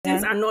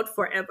things are not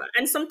forever.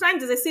 And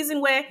sometimes there's a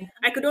season where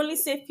I could only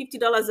save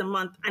 $50 a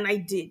month, and I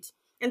did.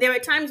 And there are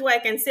times where I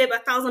can save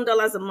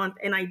 $1,000 a month,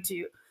 and I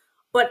do.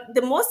 But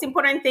the most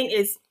important thing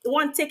is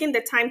one, taking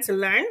the time to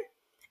learn,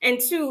 and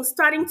two,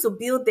 starting to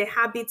build the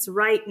habits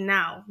right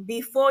now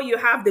before you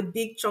have the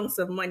big chunks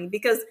of money.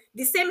 Because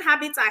the same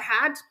habits I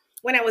had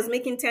when I was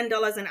making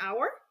 $10 an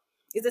hour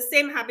is the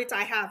same habit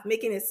I have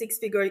making a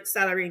six-figure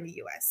salary in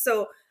the US.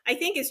 So I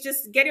think it's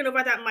just getting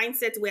over that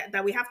mindset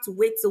that we have to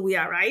wait till we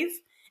arrive,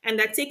 and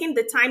that taking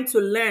the time to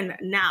learn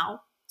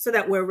now so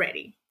that we're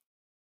ready.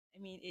 I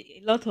mean,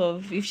 a lot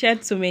of you've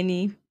shared so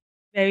many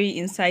very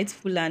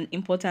insightful and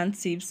important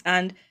tips,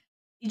 and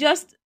it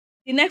just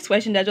the next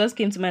question that just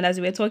came to mind as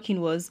we were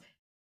talking was,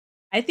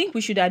 I think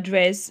we should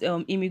address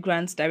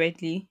immigrants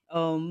directly,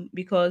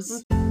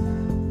 because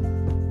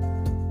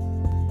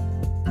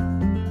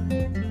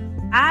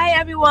hi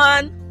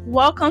everyone,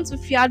 welcome to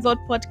Fiat Vault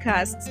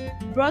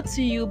Podcast, brought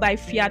to you by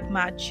Fiat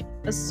Match,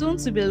 a soon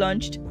to be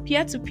launched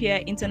peer-to-peer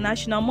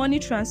international money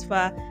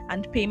transfer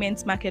and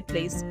payments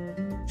marketplace.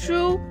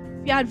 Through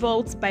Fiat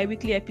Vault's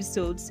bi-weekly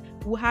episodes,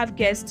 we'll have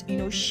guests,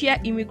 share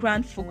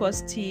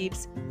immigrant-focused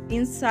tips,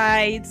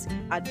 insights,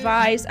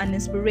 advice, and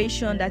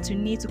inspiration that you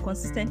need to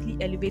consistently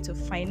elevate your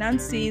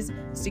finances,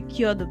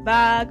 secure the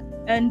bag,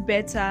 earn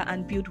better,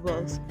 and build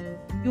wealth.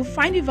 You'll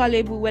find it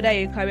valuable whether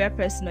you're a career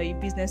person or a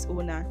business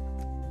owner.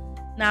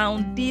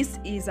 Now, this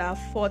is our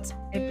fourth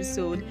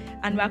episode,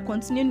 and we're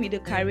continuing with the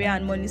career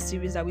and money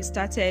series that we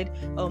started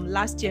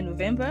last year,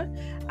 November.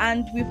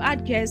 And we've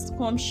had guests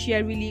come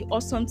share really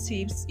awesome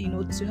tips,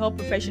 to help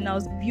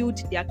professionals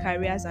build their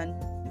careers and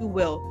do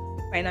well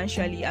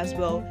financially as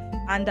well.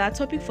 And our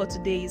topic for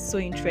today is so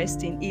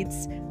interesting.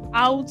 It's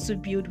how to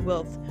build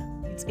wealth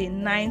with a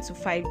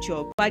 9-to-5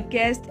 job. Our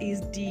guest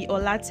is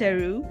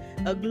Olateru,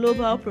 a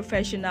global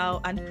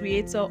professional and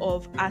creator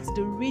of At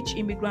the Rich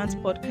Immigrant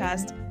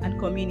podcast and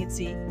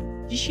community.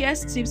 She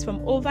shares tips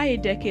from over a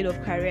decade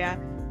of career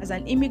as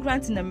an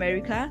immigrant in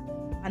America,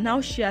 and how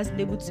she has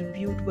been able to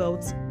build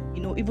wealth,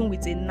 even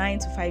with a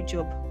 9-to-5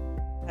 job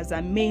as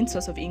her main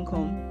source of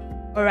income.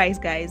 All right,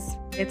 guys,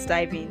 let's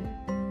dive in.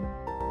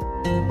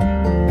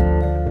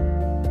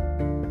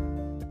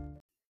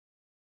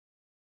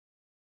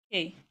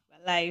 Okay,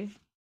 we're live.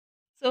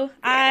 So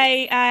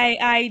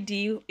I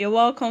D, you're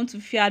welcome to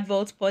Fiat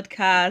Vault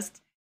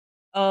Podcast.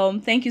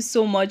 Thank you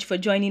so much for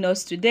joining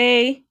us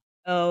today.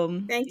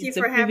 Thank you It's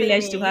a for having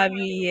privilege to me. have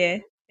you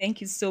here.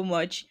 Thank you so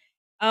much.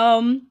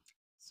 Um,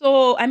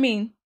 so I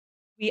mean,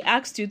 we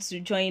asked you to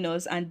join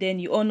us, and then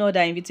you honored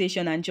our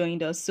invitation and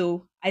joined us.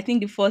 So I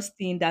think the first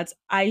thing that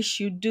I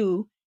should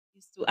do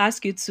is to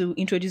ask you to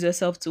introduce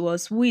yourself to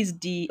us. Who is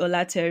the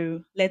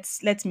Olateru?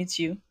 Let's meet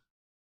you.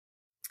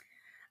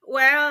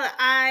 Well,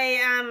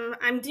 I'm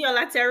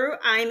Olateru.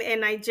 I'm a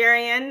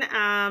Nigerian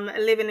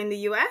living in the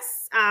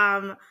US.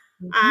 Mhm.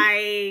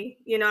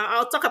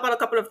 I'll talk about a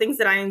couple of things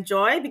that I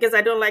enjoy, because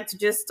I don't like to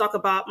just talk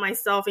about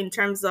myself in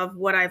terms of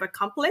what I've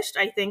accomplished.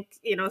 I think,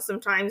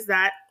 sometimes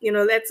that,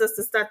 lets us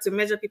to start to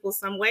measure people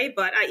some way,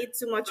 but I eat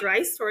too much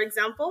rice, for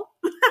example.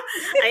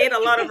 I eat a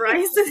lot of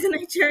rice as a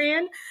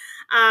Nigerian.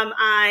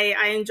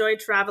 I enjoy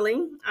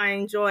traveling. I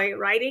enjoy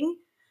writing.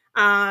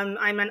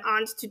 I'm an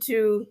aunt to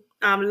two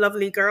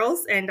lovely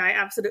girls, and I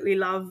absolutely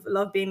love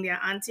being their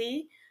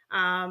auntie.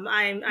 I'm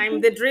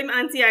the dream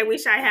auntie I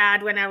wish I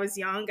had when I was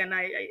young, and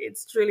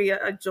it's truly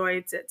a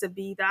joy to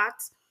be that.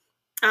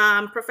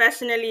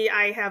 Professionally,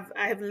 I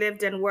have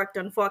lived and worked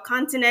on 4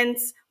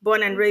 continents,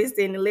 born and raised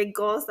in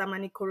Lagos. I'm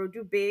an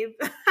Ikorodu babe.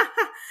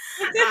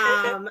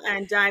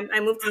 And I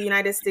moved to the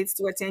United States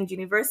to attend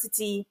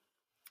university.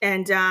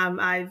 And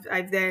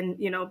I've then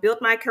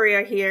built my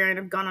career here, and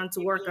I've gone on to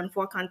work on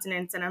 4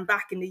 continents, and I'm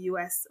back in the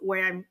US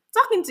where I'm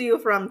talking to you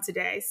from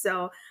today.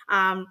 So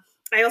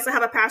I also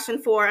have a passion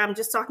for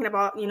just talking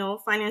about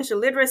financial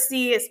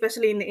literacy,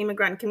 especially in the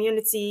immigrant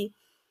community.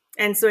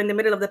 And so in the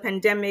middle of the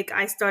pandemic,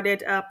 I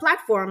started a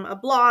platform, a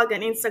blog,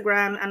 an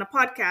Instagram, and a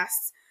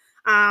podcast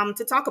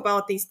to talk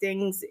about these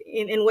things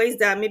in ways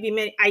that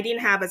I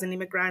didn't have as an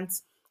immigrant,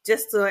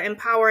 just to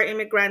empower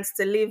immigrants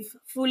to live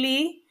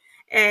fully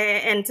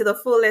and to the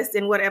fullest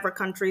in whatever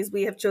countries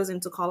we have chosen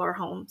to call our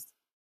homes.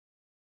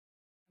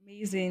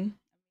 Amazing.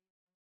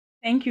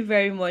 Thank you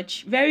very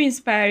much. Very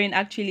inspiring,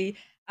 actually.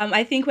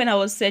 I think when I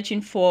was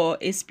searching for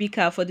a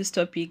speaker for this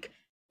topic,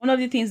 one of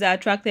the things that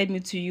attracted me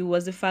to you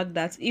was the fact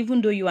that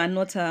even though you're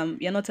not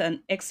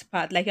an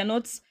expert, like you're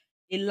not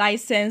a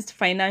licensed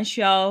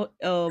financial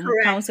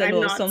Correct. counselor I'm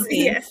or not.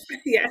 something. Yes,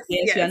 yes,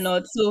 Yes, you are yes.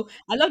 not. So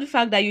I love the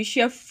fact that you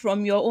share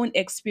from your own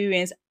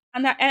experience,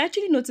 and I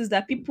actually noticed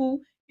that people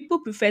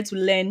prefer to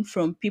learn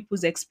from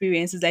people's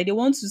experiences. Like they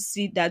want to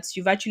see that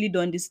you've actually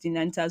done this thing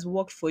and it has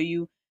worked for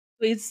you.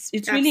 So it's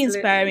really Absolutely.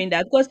 inspiring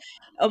that because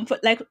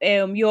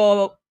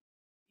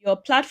your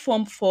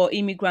platform for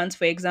immigrants,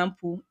 for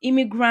example,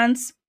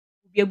 immigrants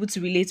will be able to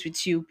relate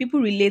with you. People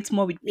relate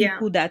more with Yeah.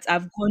 people that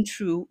have gone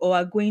through or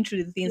are going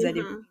through the things that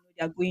Hmm.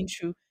 they are going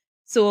through.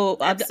 So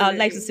I'd like to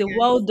Absolutely. say, Yes.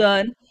 well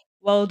done,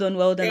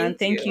 and Thank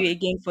thank you. you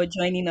again for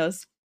joining us.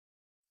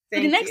 So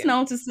the Thank next you.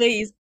 now to say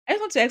is, I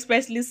just want to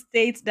expressly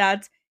state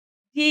that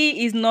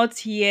he is not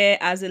here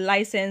as a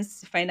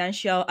licensed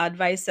financial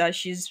advisor.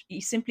 He's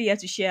simply here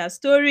to share her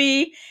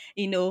story,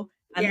 you know,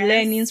 and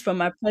learnings Yes. from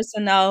her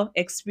personal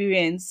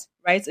experience,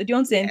 right? So do you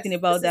want to say anything Yes.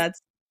 about that?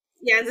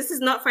 Yeah, this is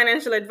not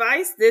financial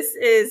advice. This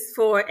is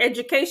for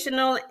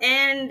educational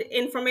and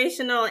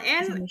informational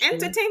and Information.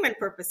 entertainment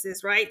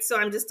purposes, right? So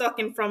I'm just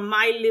talking from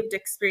my lived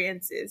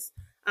experiences.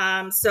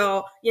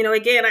 So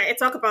again, I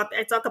talk about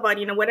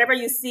whatever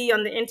you see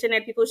on the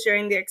internet, people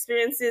sharing their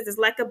experiences is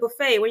like a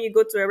buffet. When you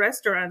go to a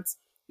restaurant,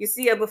 you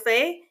see a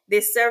buffet,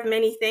 they serve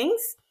many things.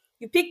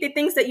 You pick the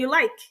things that you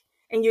like,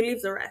 and you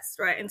leave the rest,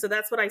 right? And so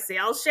that's what I say.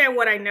 I'll share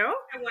what I know.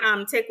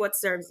 Take what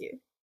serves you.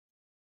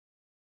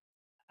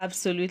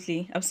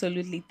 Absolutely,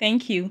 absolutely.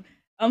 Thank you.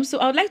 So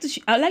I'd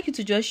like you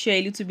to just share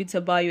a little bit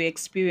about your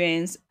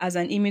experience as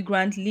an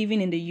immigrant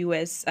living in the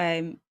US.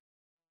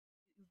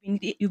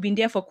 You've been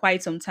there for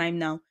quite some time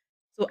now.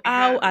 So I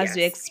how have, has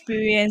your yes.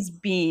 experience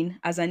been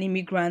as an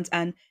immigrant,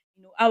 and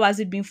how has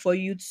it been for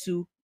you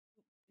to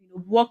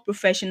work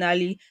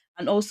professionally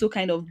and also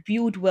kind of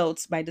build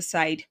wealth by the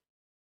side?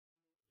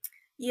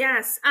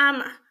 Yes.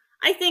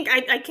 I think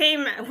I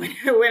came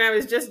when I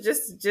was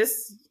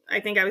just I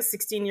think I was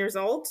 16 years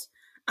old.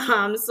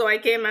 So I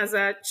came as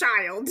a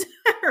child,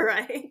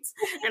 right?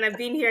 And I've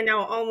been here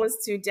now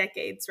almost 2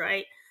 decades,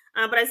 right?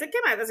 But as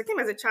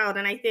a child,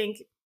 and I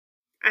think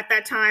at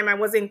that time I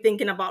wasn't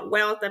thinking about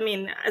wealth. I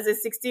mean, as a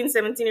 16,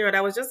 17 year old,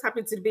 I was just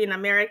happy to be in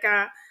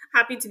America,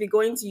 happy to be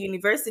going to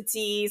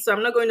university. So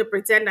I'm not going to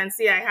pretend and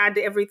say I had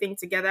everything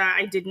together.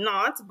 I did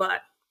not,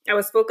 but I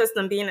was focused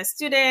on being a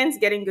student,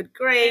 getting good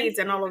grades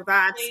and all of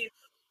that.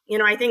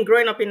 I think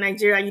growing up in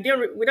Nigeria, we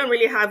don't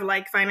really have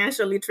like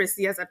financial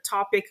literacy as a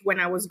topic when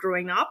I was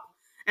growing up.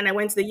 And I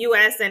went to the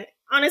US, and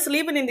honestly,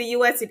 even in the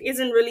US, it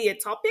isn't really a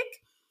topic.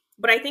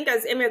 But I think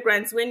as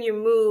immigrants, when you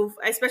move,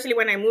 especially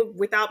when I moved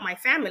without my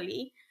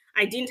family,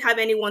 I didn't have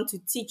anyone to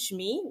teach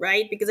me,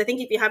 right? Because I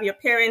think if you have your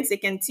parents, they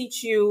can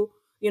teach you,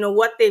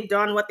 what they've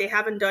done, what they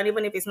haven't done,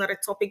 even if it's not a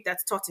topic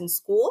that's taught in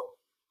school.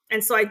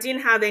 And so I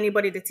didn't have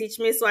anybody to teach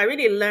me. So I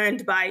really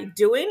learned by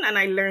doing, and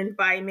I learned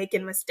by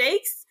making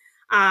mistakes.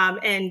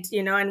 And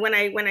when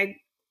I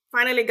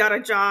finally got a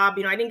job,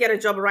 I didn't get a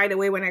job right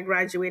away when I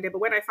graduated, but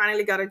when I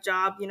finally got a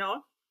job,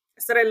 I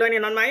started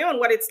learning on my own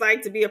what it's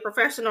like to be a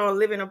professional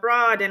living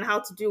abroad and how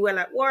to do well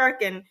at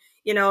work. And,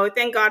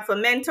 thank God for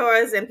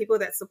mentors and people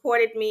that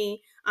supported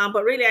me.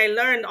 But really, I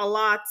learned a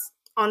lot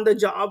on the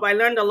job. I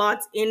learned a lot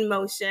in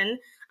motion.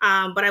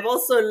 But I've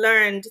also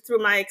learned through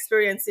my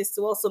experiences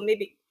to also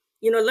maybe,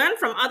 learn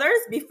from others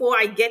before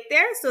I get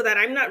there so that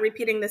I'm not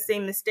repeating the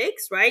same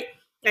mistakes, right?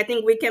 I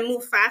think we can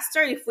move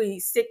faster if we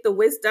seek the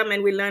wisdom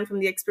and we learn from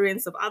the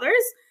experience of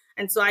others.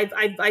 And so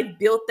I've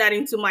built that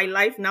into my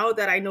life now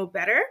that I know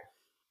better.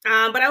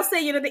 But I'll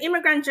say, the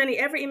immigrant journey,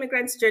 every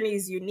immigrant's journey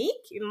is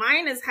unique.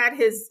 Mine has had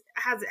its,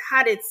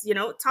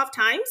 tough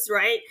times,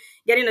 right?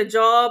 Getting a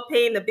job,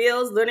 paying the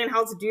bills, learning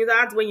how to do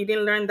that when you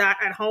didn't learn that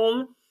at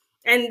home.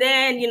 And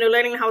then,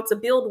 learning how to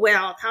build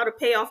wealth, how to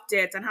pay off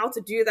debt, and how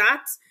to do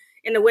that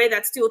in a way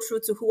that's still true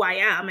to who I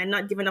am and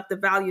not giving up the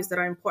values that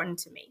are important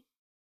to me.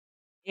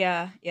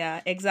 Yeah,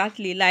 yeah,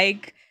 exactly.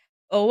 Like,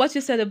 what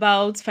you said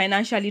about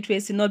financial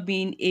literacy not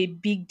being a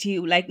big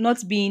deal, like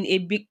not being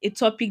a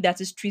topic that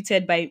is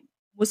treated by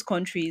most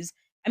countries.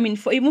 I mean,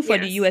 for even for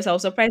the Yes. US, I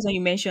was surprised when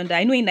you mentioned that.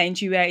 I know in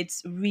Nigeria,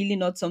 it's really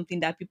not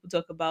something that people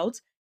talk about.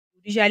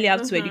 You usually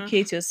have to Mm-hmm.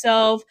 educate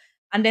yourself,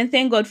 and then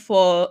thank God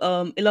for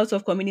a lot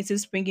of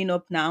communities springing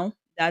up now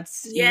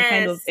that's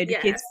kind of Yes.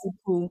 educates Yes.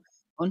 people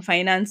on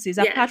finances.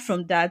 Apart Yes.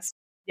 from that,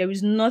 there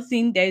is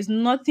nothing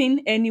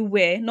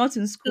anywhere, not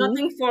in school,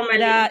 Nothing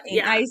whether formally. in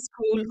Yeah. high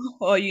school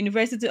or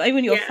university, or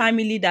even your Yeah.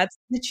 family that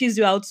teaches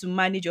you how to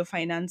manage your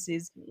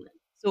finances. Yeah.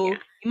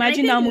 So And I imagine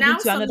think now moving now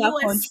to some another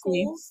US country.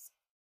 schools,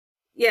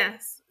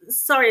 yes,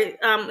 sorry.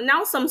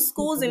 Now some No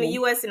schools in the problem.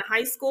 US in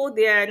high school,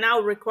 they are now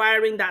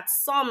requiring that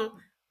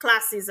some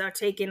classes are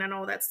taken and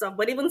all that stuff.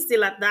 But even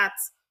still at that,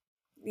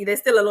 there's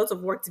still a lot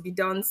of work to be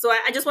done. So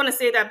I just want to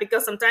say that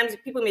because sometimes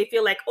people may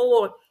feel like,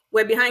 oh,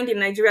 we're behind in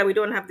Nigeria, we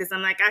don't have this.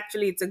 I'm like,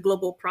 actually, it's a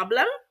global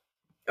problem,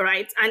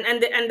 right?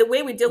 And the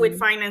way we deal with Mm,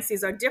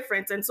 finances are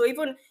different. And so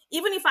even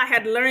if I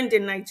had learned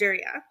in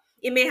Nigeria,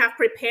 it may have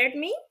prepared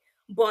me,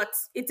 but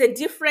it's a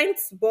different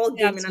ball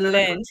you have game in to another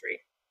learn.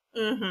 country.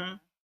 Mm-hmm.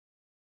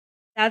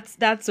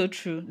 That's so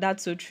true.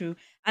 That's so true.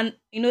 And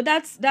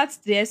that's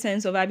the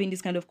essence of having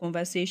these kind of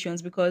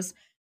conversations because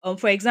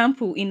for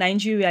example, in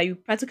Nigeria, you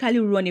practically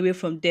run away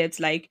from debt.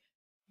 Like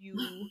you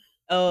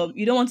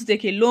you don't want to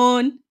take a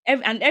loan.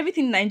 And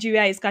everything in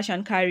Nigeria is cash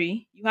and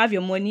carry. You have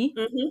your money,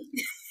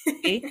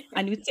 okay, Mm-hmm.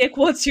 and you take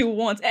what you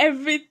want.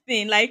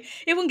 Everything. Like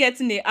even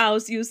getting a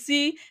house, you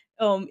see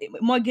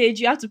mortgage,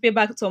 you have to pay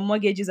back some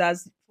mortgages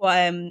as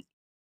for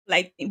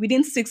like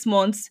within 6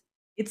 months,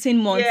 18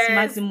 months Yes.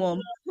 maximum,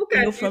 Who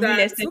can do from real that?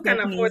 estate Who can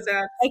afford companies.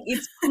 that? Like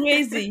it's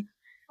crazy.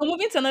 So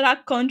moving to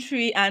another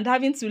country and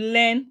having to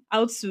learn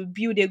how to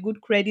build a good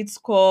credit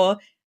score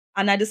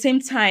and at the same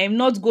time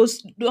not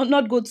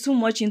go too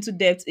much into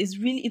debt is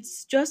really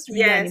it's just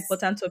really an Yes.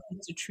 important topic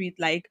to treat.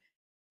 Like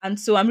And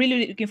so I'm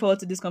really looking forward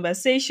to this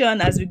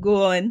conversation as we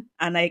go on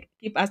and I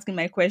keep asking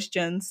my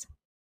questions.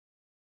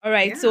 All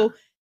right. Yeah. So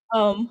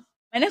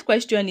my next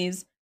question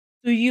is,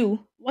 to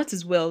you, what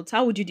is wealth?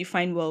 How would you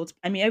define wealth?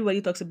 I mean,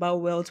 everybody talks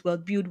about wealth,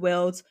 wealth build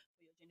wealth,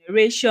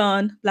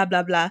 generation, blah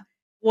blah blah.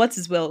 What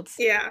is wealth?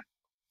 Yeah.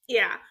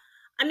 Yeah.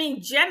 I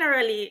mean,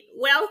 generally,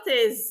 wealth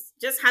is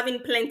just having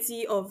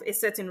plenty of a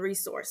certain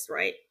resource,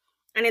 right?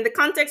 And in the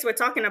context we're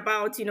talking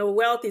about,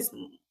 wealth is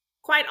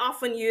quite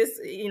often used,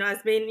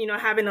 as being,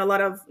 having a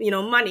lot of,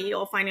 money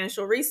or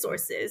financial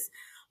resources.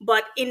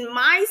 But in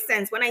my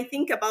sense, when I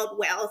think about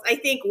wealth, I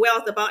think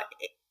wealth about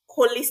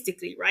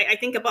holistically, right? I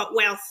think about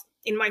wealth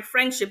in my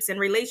friendships and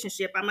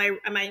relationship. Am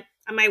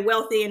I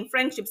wealthy in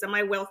friendships? Am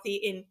I wealthy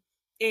in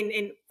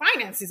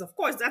finances? Of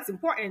course, that's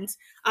important.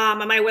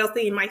 Am I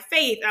wealthy in my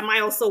faith? Am I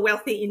also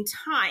wealthy in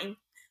time?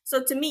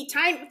 So to me,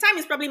 time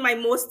is probably my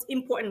most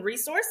important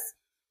resource.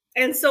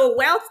 And so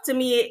wealth to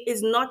me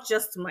is not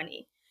just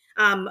money.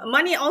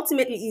 Money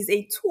ultimately is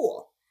a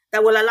tool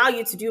that will allow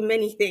you to do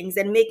many things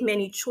and make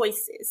many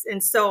choices.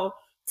 And so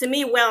to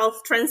me,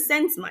 wealth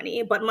transcends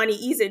money, but money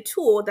is a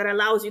tool that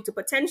allows you to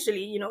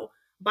potentially,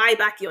 buy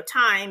back your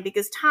time,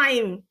 because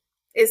time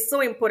is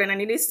so important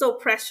and it is so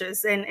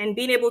precious, and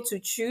being able to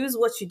choose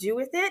what you do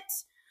with it,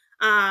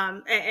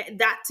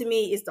 that to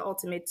me is the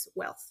ultimate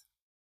wealth.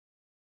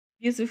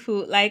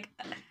 Beautiful. Like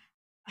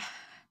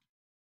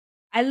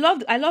I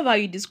love how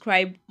you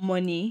describe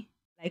money,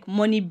 like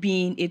money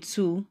being a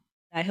tool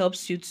that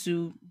helps you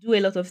to do a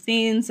lot of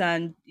things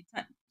and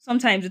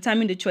sometimes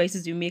determine the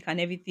choices you make and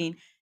everything.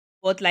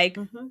 But like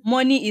Hmm.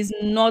 money is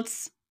not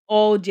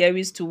all there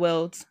is to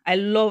wealth. I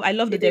love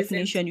the It isn't.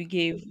 definition you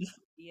gave.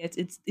 Yet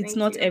it's Thank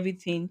not you.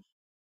 everything.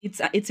 It's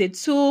a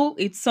tool,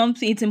 it's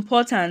something, it's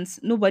important.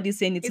 Nobody's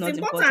saying it's It's not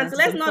important. important. It's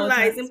Let's not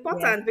lie. important. It's Yeah.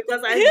 important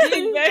because I've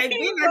been Very I've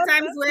been at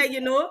times important. where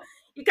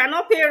you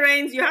cannot pay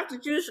rent. You have to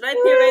choose, should I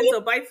pay rent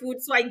or buy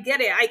food? So I get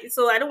it. I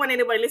don't want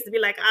anybody listening to be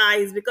like,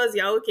 it's because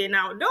you're okay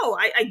now. No,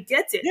 I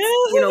get it.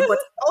 But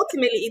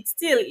ultimately it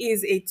still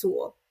is a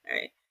tool.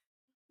 Right.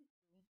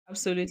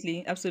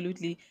 Absolutely,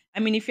 absolutely. I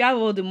mean, if you have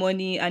all the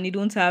money and you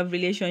don't have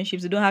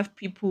relationships, you don't have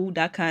people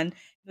that can,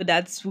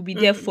 that will be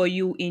there Mm. for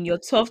you in your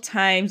tough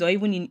times or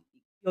even in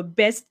your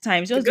best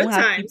times. You The just don't good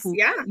have times. people.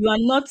 Yeah. You are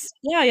not,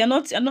 yeah,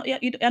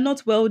 you're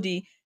not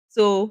wealthy.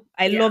 So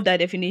I Yeah. love that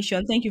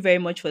definition. Thank you very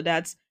much for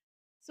that.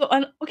 So,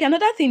 okay,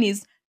 another thing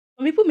is,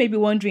 some people may be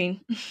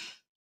wondering,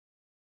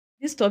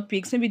 these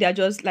topics, maybe they're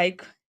just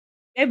like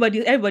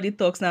everybody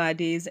talks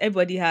nowadays.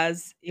 Everybody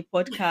has a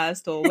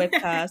podcast or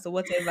webcast or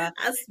whatever.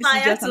 This is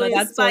Aspire just to another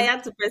talk.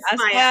 inspire to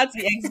perspire. Aspire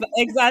to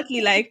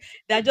exactly, like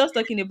they're just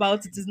talking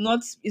about it.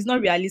 It's not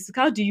realistic.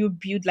 How do you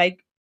build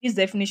like this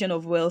definition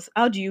of wealth?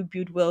 How do you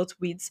build wealth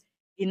with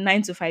a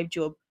 9 to 5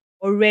 job?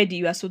 Already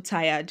you are so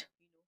tired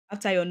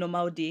after your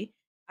normal day.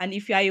 And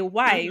if you are a Hmm.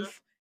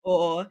 wife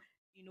or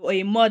or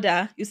a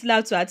mother, you still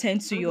have to attend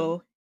to Hmm.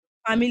 your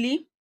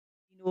family,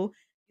 you know,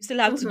 you still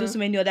have to do Hmm. so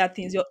many other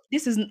things.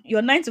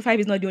 Your 9 to 5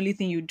 is not the only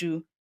thing you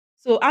do.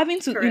 So having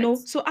to,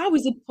 Correct. so how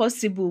is it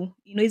possible?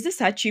 Is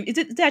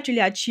it actually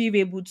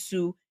achievable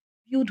to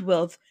build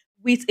wealth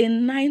with a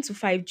 9 to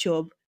 5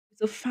 job,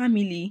 with a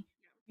family,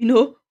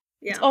 with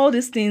Yeah. all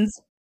these things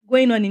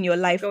going on in your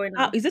life? Going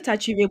How on. is it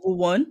achievable?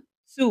 One,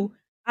 two,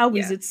 how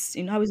is Yeah.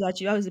 it, how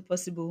is it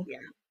possible? Yeah.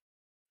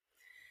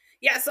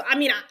 Yeah, so I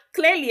mean,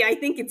 clearly, I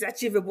think it's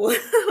achievable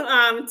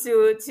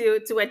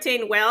to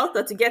attain wealth,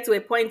 or to get to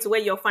a point where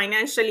you're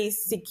financially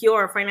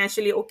secure,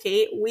 financially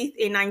okay with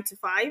a 9 to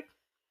 5.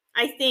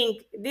 I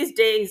think these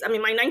days, I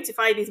mean, my 9 to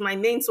 5 is my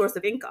main source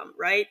of income,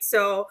 right?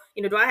 So,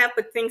 do I have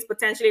things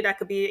potentially that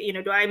could be,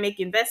 do I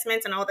make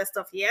investments and all that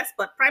stuff? Yes,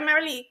 but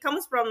primarily it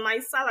comes from my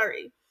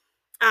salary.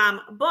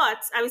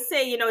 But I would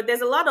say,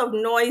 there's a lot of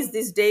noise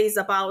these days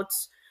about,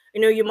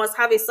 you must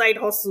have a side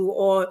hustle,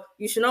 or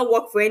you should not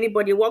work for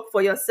anybody, work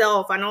for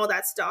yourself, and all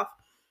that stuff.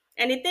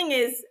 And the thing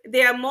is,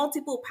 there are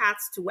multiple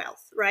paths to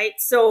wealth, right?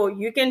 So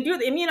you can do,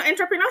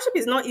 entrepreneurship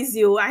is not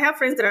easy. I have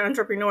friends that are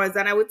entrepreneurs,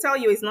 and I would tell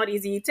you it's not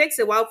easy. It takes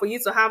a while for you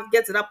to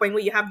get to that point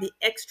where you have the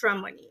extra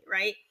money,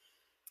 right?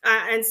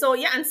 And so,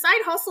 yeah, and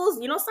side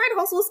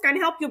hustles can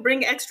help you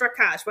bring extra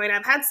cash, right?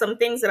 I've had some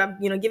things that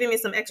have, given me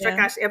some extra Yeah.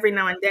 cash every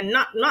now and then.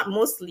 Not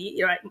mostly,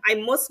 right? I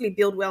mostly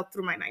build wealth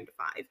through my 9 to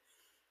 5.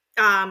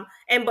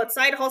 And but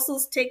side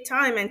hustles take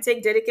time and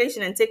take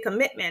dedication and take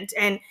commitment.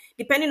 And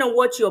depending on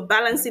what you're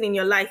balancing in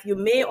your life, you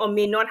may or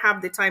may not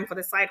have the time for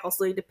the side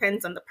hustle. It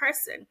depends on the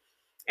person.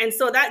 And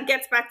so that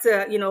gets back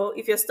to,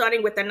 if you're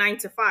starting with a 9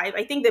 to 5,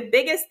 I think the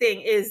biggest thing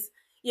is,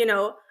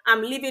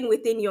 I'm living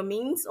within your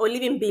means or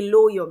living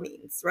below your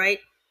means, right?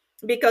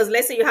 Because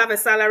let's say you have a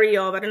salary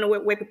of, I don't know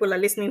where people are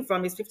listening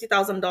from, is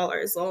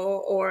 $50,000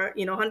 or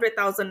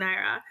 100,000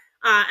 naira.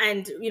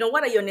 And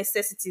what are your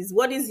necessities?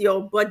 What is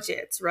your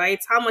budget, right?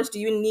 How much do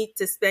you need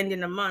to spend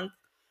in a month?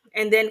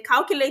 And then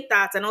calculate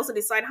that, and also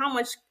decide how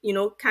much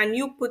can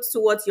you put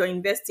towards your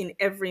investing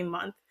every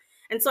month.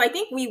 And so I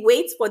think we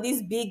wait for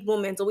these big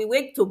moments, or we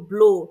wait to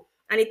blow.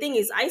 And the thing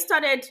is, I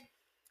started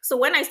So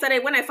when I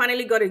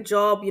finally got a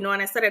job, and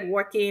I started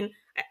working,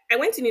 I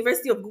went to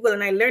University of Google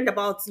and I learned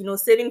about,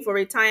 saving for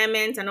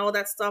retirement and all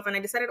that stuff. And I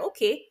decided,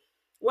 okay,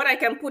 what I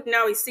can put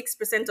now is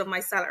 6% of my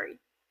salary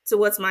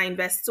towards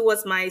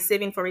my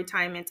saving for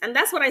retirement. And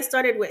that's what I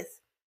started with.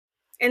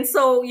 And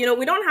so,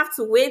 we don't have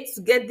to wait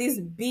to get this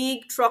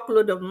big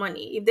truckload of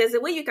money. If there's a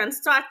way you can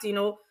start,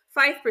 5%,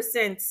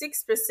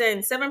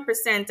 6%,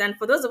 7%. And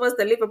for those of us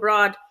that live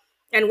abroad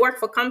and work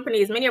for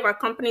companies, many of our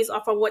companies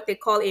offer what they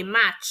call a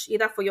match,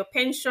 either for your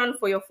pension,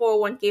 for your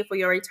 401k, for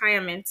your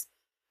retirement.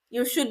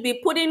 You should be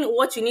putting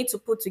what you need to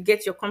put to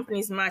get your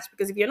company's match,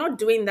 because if you're not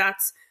doing that,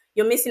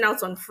 you're missing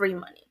out on free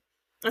money.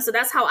 And so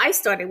that's how I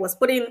started, was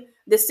putting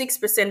the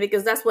 6%,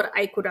 because that's what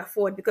I could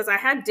afford, because I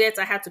had debts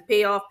I had to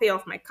pay off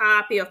my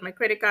car, pay off my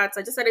credit cards.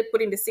 I just started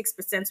putting the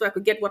 6% so I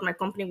could get what my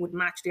company would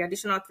match, the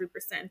additional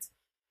 3%.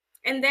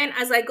 And then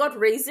as I got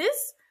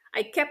raises,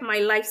 I kept my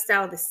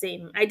lifestyle the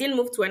same. I didn't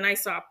move to a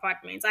nicer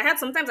apartment.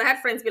 Sometimes I had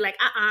friends be like,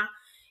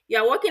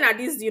 you're working at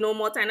this,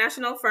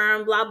 multinational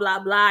firm, blah, blah,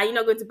 blah. You're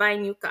not going to buy a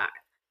new car.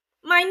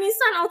 My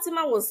Nissan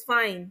Altima was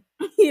fine,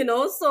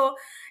 So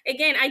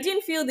again, I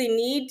didn't feel the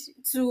need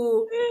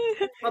to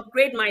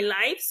upgrade my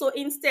life. So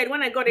instead,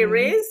 when I got a Mm.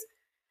 raise,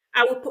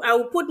 I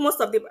will put most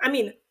of the. I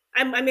mean,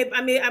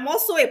 I'm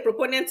also a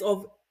proponent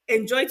of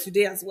enjoy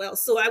today as well.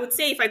 So I would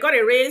say if I got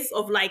a raise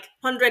of like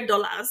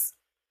 $100,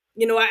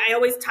 I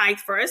always tithe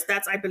first.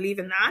 I believe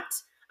in that.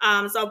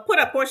 So I'll put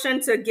a portion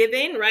to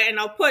giving, right? And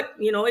I'll put,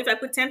 if I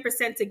put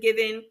 10% to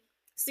giving,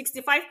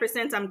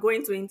 65% I'm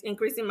going to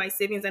increasing my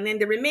savings, and then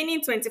the remaining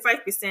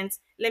 25%,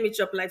 let me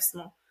chop life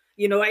small.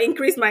 I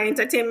increased my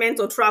entertainment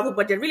or travel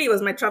budget. Really, it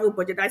was my travel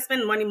budget. I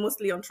spend money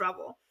mostly on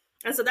travel,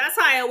 and so that's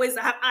how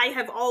I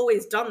have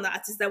always done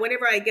that. Is that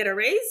whenever I get a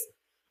raise,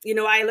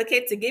 I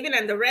allocate to giving,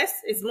 and the rest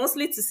is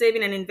mostly to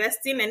saving and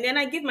investing. And then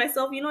I give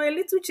myself, a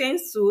little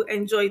change to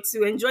enjoy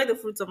the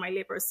fruits of my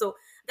labor. So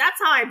that's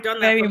how I've done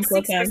that. Very From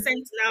six important.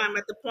 percent now, I'm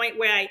at the point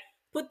where I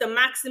put the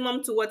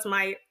maximum towards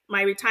my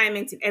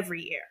retirement in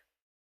every year.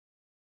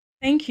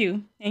 Thank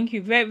you. Thank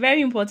you. Very,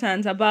 very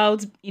important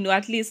about,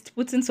 at least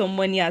putting some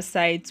money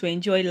aside to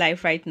enjoy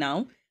life right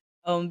now.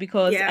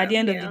 Because at Yeah, the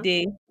end of the yeah.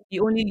 day,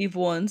 you only live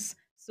once.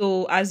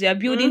 So as you're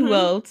building Mm-hmm.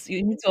 wealth,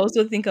 you need to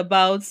also think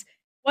about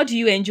what do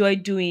you enjoy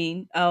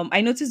doing.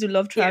 I noticed you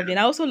love Yeah, traveling.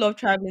 I also love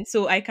traveling,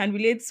 so I can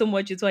relate so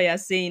much with what you're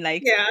saying.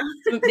 Like, yeah,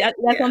 so there are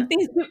yeah. some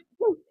things.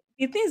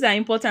 The things that are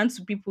important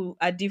to people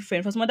are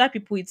different. For some other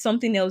people, it's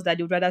something else that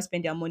they would rather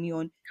spend their money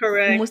on.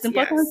 The most Correct.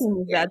 important Yes.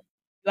 thing is Yeah. that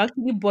you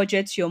actually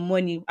budget your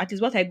money. At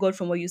least what I got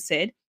from what you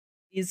said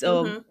is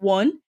Mm-hmm.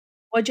 one,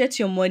 budget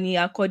your money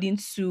according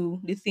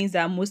to the things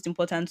that are most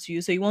important to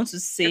you. So you want to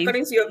save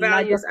According to your a larger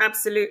values,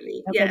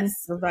 absolutely. according to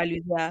Yes. your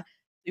values. Yeah.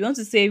 You want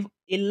to save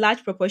a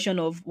large proportion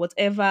of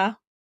whatever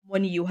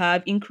money you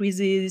have,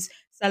 increases,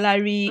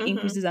 salary Mm-hmm.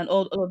 increases, and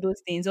all of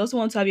those things. You also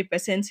want to have a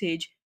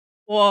percentage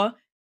for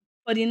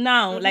for the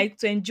now, Mm-hmm. like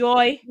to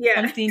enjoy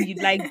Yeah. something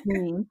you'd like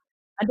doing.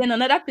 And then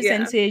another Yeah.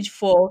 percentage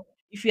for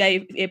if you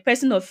are a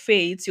person of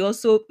faith, you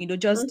also,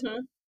 just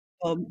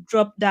Mm-hmm.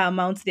 drop that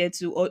amount there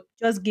to, or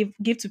just give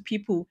to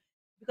people.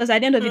 Because at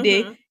the end of the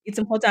day, Mm-hmm. it's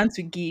important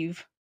to Yeah.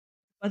 give.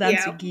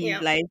 Yeah.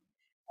 Like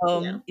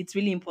Yeah. it's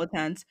really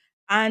important.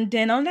 And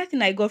then another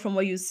thing I got from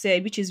what you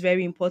said, which is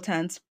very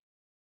important,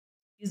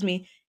 excuse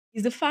me,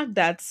 is the fact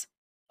that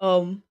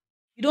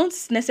you don't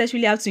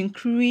necessarily have to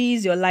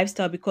increase your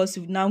lifestyle because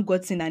you've now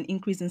gotten an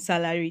increase in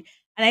salary.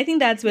 And I think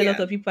that's where a lot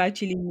Yeah. of people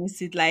actually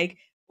miss it. Like,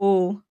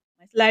 oh,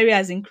 my salary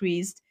has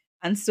increased,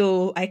 and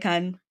so I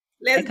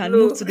Let's can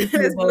move blow. to this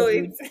Let's blow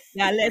it. neighborhood.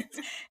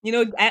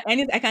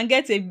 Yeah, I can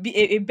get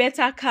a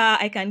better car.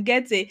 I can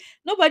get a.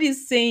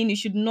 Nobody's saying you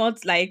should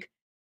not, like,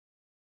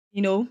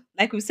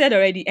 like we said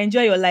already,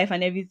 enjoy your life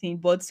and everything.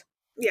 But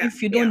Yeah.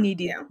 if you don't Yeah.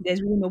 need it, Yeah.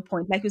 there's really no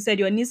point. Like you said,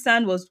 your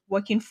Nissan was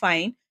working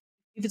fine.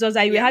 If it was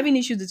that you were Yeah. having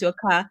issues with your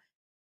car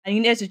and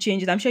you needed to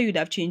change it, I'm sure you'd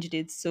have changed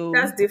it. So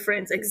That's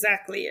different.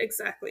 Exactly.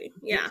 Exactly.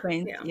 Yeah.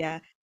 different, Yeah. yeah.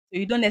 So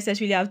you don't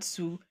necessarily have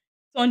to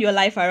turn your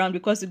life around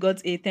because you got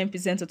a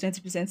 10% or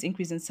 20%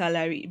 increase in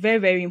salary. Very,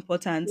 very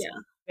important. Yeah.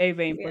 Very,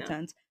 very Yeah.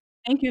 important.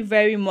 Thank you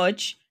very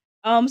much.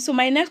 So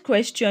my next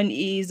question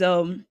is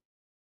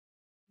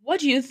what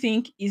do you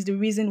think is the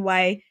reason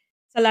why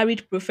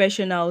salaried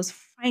professionals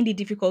find it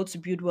difficult to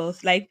build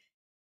wealth? Like,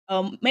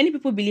 many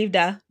people believe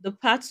that the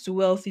path to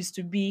wealth is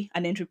to be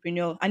an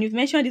entrepreneur, and you've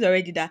mentioned it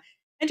already that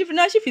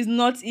entrepreneurship is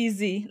not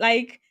easy.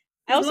 Like,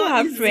 I It's also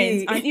not have friends,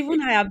 easy. and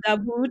even I have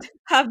dabbled,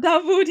 have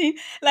dabbled in,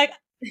 like,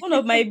 one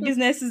of my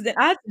businesses that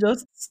I had to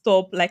just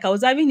stop. Like, I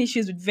was having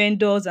issues with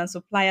vendors and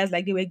suppliers,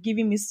 like they were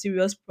giving me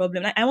serious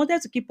problem. Like, I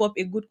wanted to keep up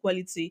a good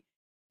quality,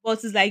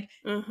 but it's like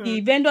the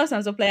Mm-hmm. vendors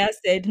and suppliers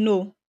said,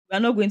 no, we're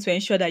not going to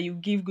ensure that you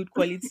give good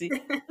quality.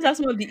 Those are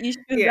some of the issues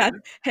Yeah. that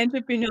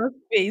entrepreneurs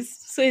face.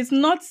 So it's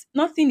not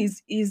nothing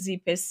is easy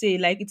per se.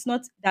 Like, it's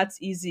not that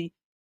easy.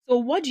 So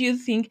what do you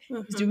think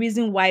is the Mm-hmm.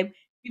 reason why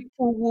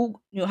people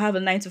who have a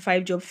 9 to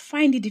 5 job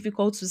find it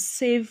difficult to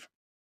save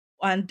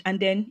and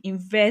then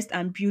invest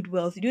and build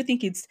wealth? Do you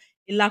think it's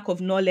a lack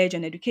of knowledge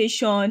and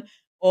education,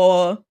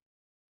 or,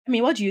 I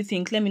mean, what do you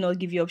think? Let me not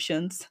give you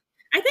options.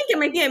 I think it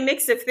might be a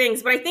mix of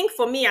things, but I think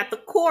for me, at the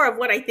core of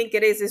what I think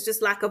it is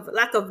just lack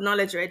of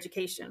knowledge or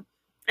education.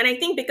 And I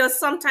think because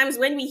sometimes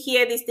when we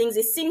hear these things,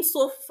 it seems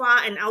so far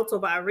and out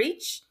of our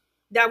reach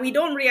that we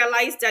don't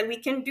realize that we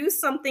can do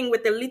something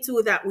with the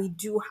little that we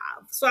do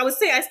have. So I would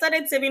say I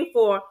started saving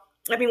for.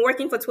 I've been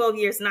working for 12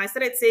 years now. I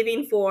started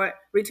saving for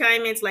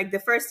retirement like the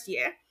first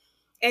year,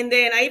 and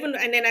then I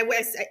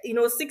was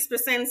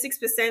 6%,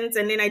 6%,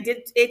 and then I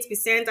did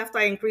 8% after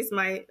I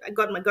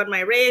got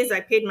my raise.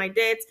 I paid my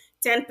debt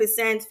 10%,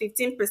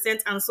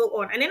 15%, and so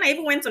on. And then I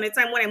even went on a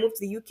time when I moved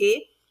to the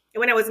UK. And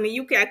when I was in the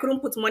UK, I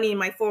couldn't put money in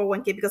my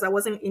 401k because I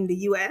wasn't in the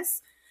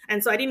US,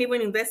 and so I didn't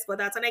even invest for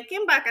that. And I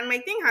came back, and my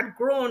thing had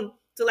grown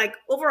to like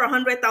over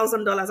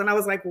 $100,000, and I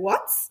was like,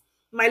 what?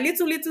 My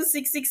little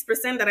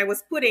 6% that I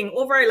was putting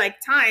over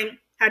like time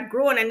had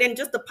grown, and then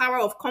just the power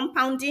of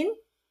compounding,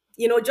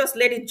 just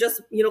let it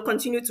just,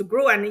 continue to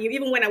grow. And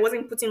even when I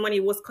wasn't putting money,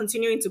 it was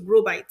continuing to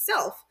grow by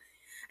itself.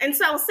 And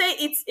so I'll say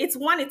it's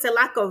a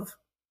lack of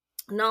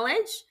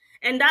knowledge.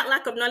 And that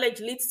lack of knowledge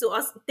leads to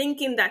us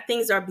thinking that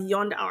things are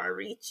beyond our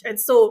reach. And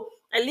so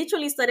I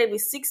literally started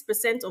with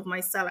 6% of my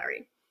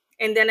salary.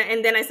 And then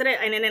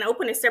I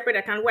opened a separate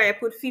account where I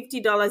put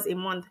 $50 a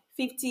month,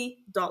 $50.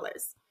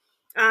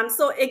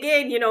 So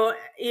again,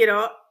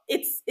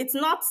 it's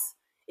not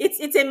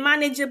it's a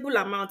manageable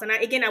amount. And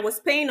again, I was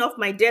paying off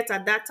my debt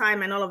at that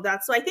time and all of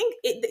that. So I think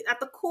at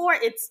the core,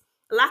 it's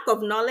lack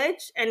of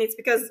knowledge, and it's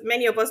because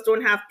many of us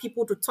don't have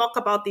people to talk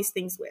about these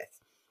things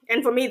with.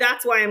 And for me,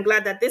 that's why I'm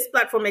glad that this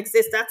platform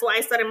exists. That's why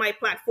I started my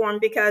platform,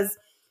 because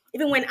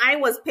even when I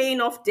was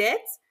paying off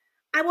debt,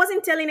 I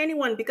wasn't telling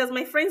anyone because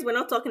my friends were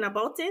not talking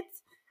about it.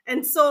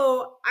 And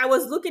so I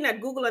was looking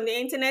at Google on the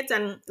internet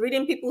and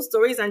reading people's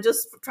stories and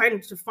just trying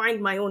to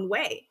find my own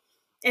way.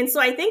 And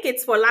so I think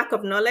it's for lack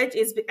of knowledge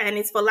and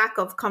it's for lack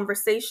of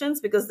conversations,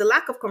 because the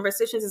lack of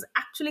conversations is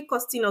actually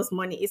costing us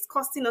money. It's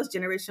costing us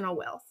generational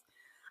wealth.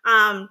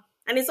 And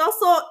it's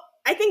also,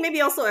 I think,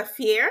 maybe also a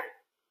fear,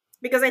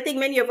 because I think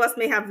many of us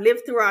may have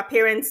lived through our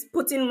parents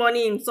putting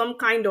money in some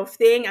kind of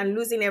thing and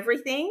losing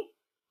everything.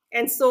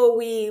 And so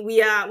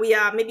we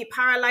are maybe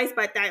paralyzed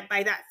by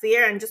that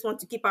fear and just want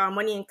to keep our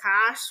money in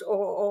cash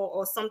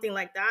or something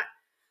like that.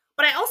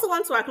 But I also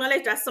want to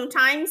acknowledge that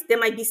sometimes there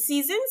might be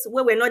seasons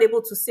where we're not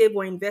able to save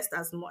or invest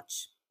as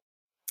much.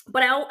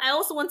 But I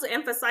also want to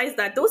emphasize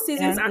that those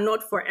seasons Yeah. are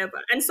not forever.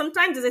 And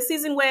sometimes there's a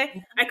season where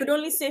I could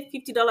only save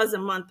 $50 a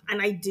month,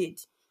 and I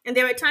did. And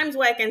there are times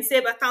where I can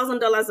save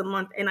 $1,000 a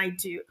month, and I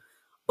do.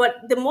 But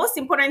the most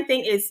important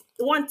thing is,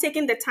 one,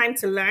 taking the time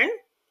to learn,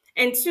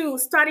 and two,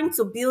 starting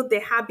to build the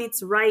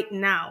habits right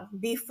now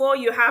before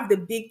you have the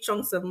big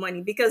chunks of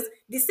money. Because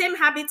the same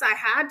habits I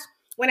had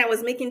when I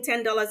was making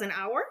 $10 an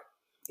hour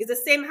is the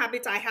same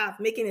habit I have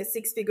making a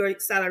six-figure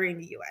salary in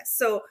the US.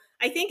 So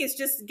I think it's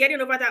just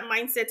getting over that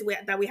mindset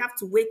that we have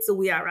to wait till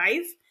we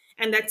arrive,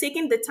 and that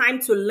taking the time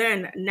to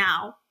learn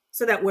now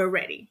so that we're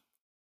ready.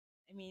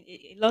 I mean,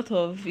 a lot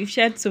of you've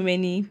shared so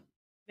many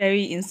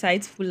very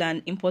insightful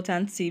and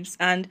important tips,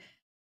 and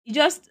it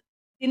just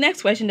the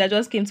next question that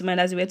just came to mind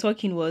as we were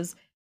talking was,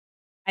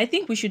 I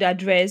think we should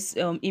address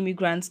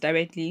immigrants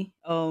directly,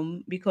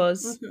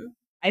 because Mm-hmm.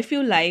 I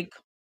feel like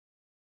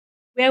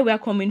where we're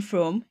coming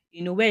from,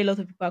 where a lot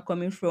of people are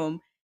coming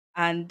from,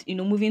 and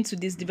moving to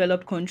these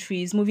developed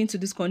countries, moving to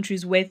these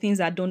countries where things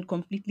are done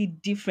completely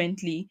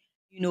differently,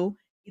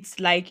 it's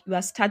like you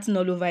are starting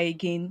all over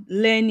again,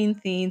 learning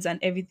things and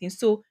everything.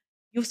 So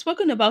you've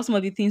spoken about some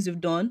of the things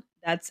you've done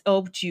that's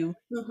helped you.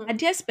 Are Mm-hmm.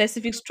 there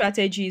specific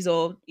strategies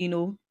or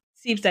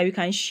tips that you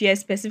can share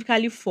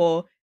specifically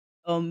for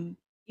um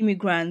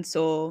immigrants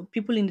or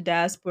people in the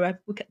diaspora,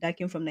 people that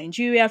came from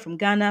Nigeria, from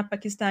Ghana,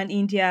 Pakistan,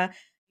 India,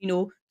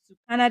 to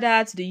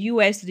Canada, to the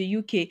US, to the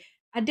UK.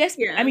 I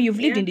Yeah, mean, you've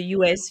lived yeah, in the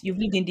US, you've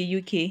lived in the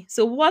UK.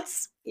 So, what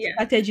yeah,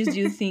 strategies do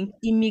you think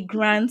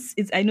immigrants?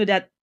 I know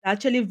that they're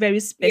actually very yeah.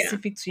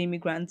 specific to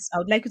immigrants. I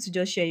would like you to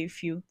just share a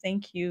few.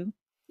 Thank you.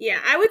 Yeah,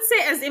 I would say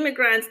as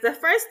immigrants, the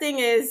first thing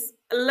is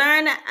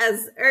learn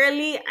as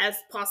early as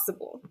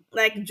possible.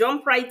 Like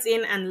jump right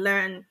in and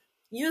learn.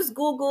 Use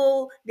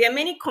Google. There are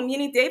many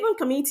even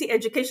community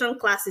education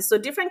classes. So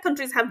different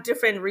countries have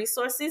different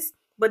resources,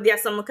 but there are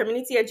some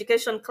community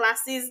education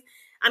classes.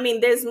 I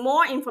mean, there's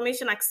more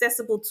information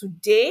accessible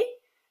today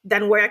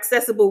than were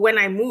accessible when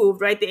I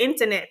moved, right? The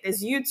internet,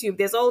 there's YouTube,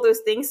 there's all those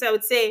things. So I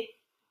would say,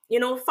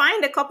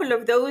 find a couple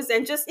of those,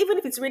 and just even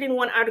if it's reading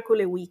one article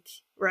a week,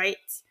 right?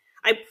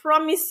 I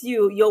promise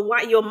you,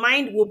 your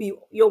mind will be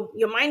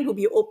your mind will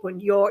be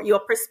opened. Your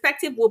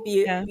perspective will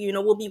be Yeah,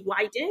 will be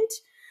widened,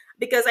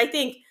 because I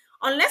think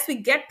unless we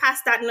get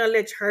past that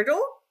knowledge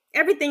hurdle,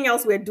 everything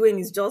else we're doing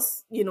is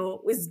just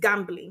is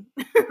gambling,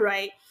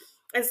 right?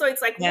 And so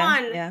it's like, yeah,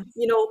 one, yeah,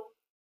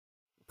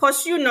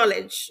 pursue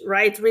knowledge,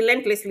 right,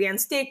 relentlessly, and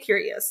stay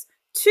curious.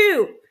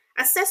 Two,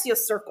 assess your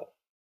circle,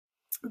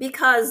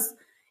 because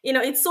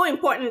it's so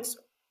important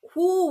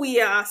who we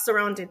are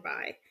surrounded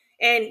by.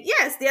 And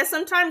yes, there are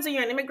some times when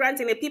you're an immigrant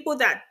and there are people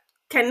that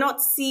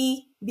cannot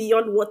see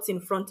beyond what's in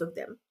front of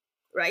them,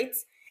 right?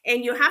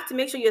 And you have to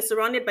make sure you're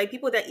surrounded by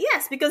people that,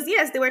 yes, because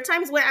yes, there were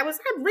times where I was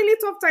had really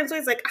tough times where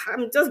it's like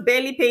I'm just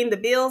barely paying the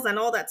bills and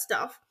all that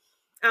stuff.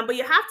 But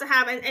you have to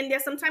have, and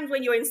there's sometimes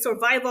when you're in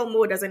survival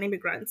mode as an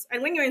immigrant,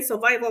 and when you're in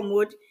survival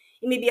mode,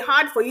 it may be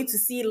hard for you to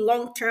see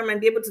long term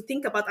and be able to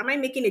think about, am I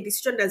making a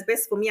decision that's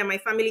best for me and my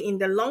family in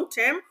the long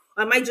term,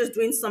 or am I just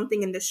doing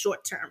something in the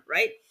short term,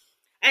 right?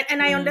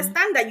 And I Yeah.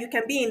 understand that you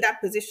can be in that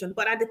position,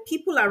 but are the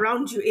people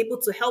around you able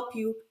to help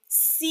you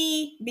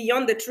see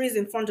beyond the trees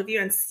in front of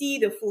you and see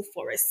the full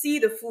forest, see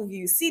the full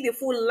view, see the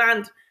full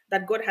land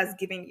that God has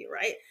given you,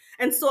 right?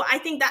 And so I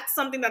think that's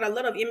something that a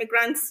lot of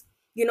immigrants,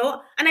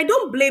 and I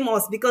don't blame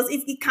us because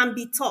it can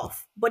be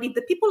tough. But if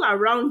the people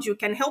around you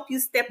can help you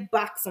step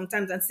back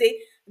sometimes and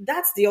say,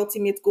 that's the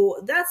ultimate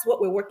goal, that's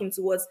what we're working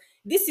towards.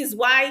 This is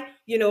why,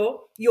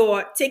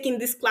 you're taking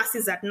these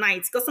classes at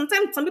night. Because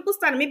sometimes some people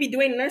start maybe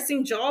doing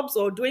nursing jobs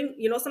or doing,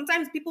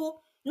 sometimes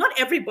people, not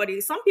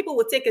everybody, some people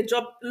will take a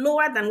job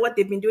lower than what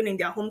they've been doing in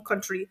their home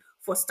country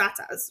for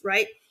starters,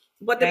 right?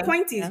 But the Yeah.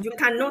 point is, Yeah. you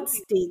cannot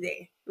stay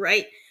there,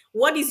 right?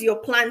 What is your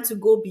plan to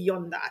go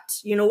beyond that?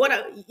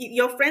 What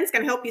your friends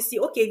can help you see,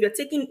 okay, if you're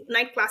taking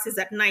night classes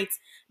at night,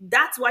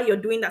 that's why you're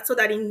doing that, so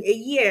that in a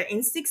year,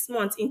 in 6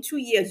 months, in 2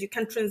 years, you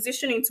can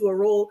transition into a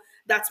role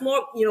that's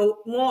more,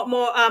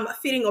 more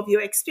fitting of your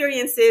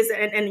experiences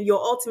and your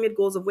ultimate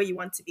goals of where you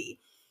want to be.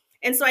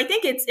 And so I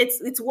think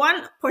it's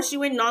one,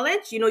 pursuing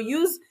knowledge.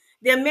 Use,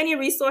 there are many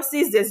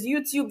resources. There's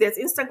YouTube, there's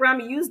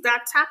Instagram. Use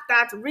that, tap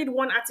that, read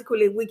one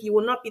article a week. You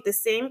will not be the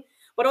same.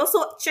 But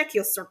also check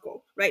your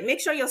circle, right?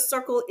 Make sure your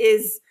circle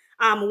is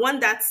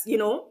one that's,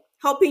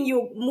 helping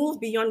you move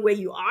beyond where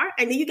you are.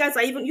 And then you guys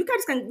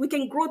can, we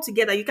can grow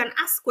together. You can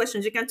ask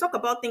questions. You can talk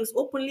about things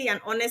openly and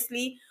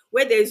honestly,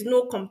 where there is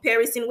no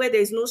comparison, where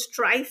there is no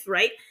strife,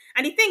 right?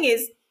 And the thing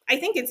is, I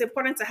think it's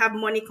important to have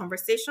money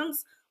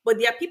conversations, but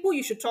there are people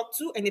you should talk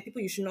to and there are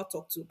people you should not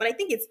talk to. But I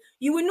think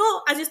you will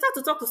know as you start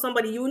to talk to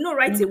somebody, you will know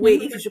right away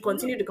Mm-hmm. if you should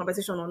continue the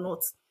conversation or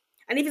not.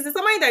 And if it's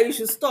somebody that you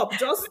should stop,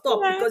 just stop,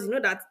 Yeah. because you know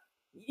that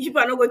you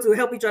are not going to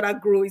help each other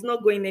grow. It's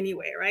not going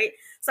anywhere, right?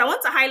 So I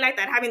want to highlight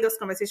that having those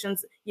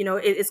conversations,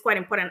 is quite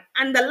important.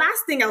 And the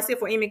last thing I'll say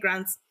for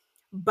immigrants,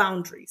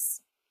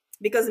 boundaries.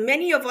 Because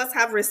many of us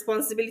have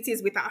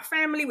responsibilities with our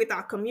family, with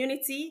our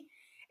community,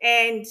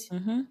 and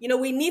Mm-hmm.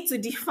 we need to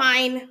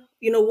define,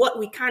 what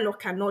we can or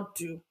cannot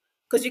do.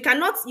 Because you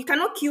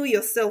cannot kill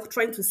yourself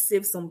trying to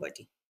save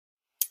somebody,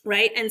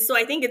 right? And so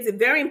I think it's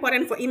very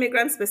important for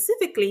immigrants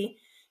specifically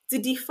to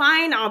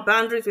define our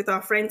boundaries with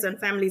our friends and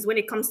families when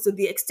it comes to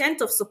the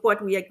extent of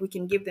support we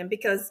can give them.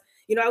 Because,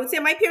 I would say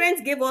my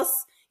parents gave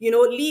us,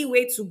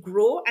 leeway to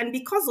grow. And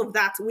because of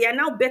that, we are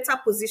now better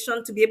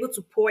positioned to be able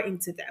to pour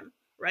into them,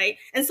 right?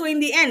 And so in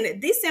the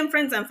end, these same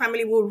friends and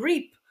family will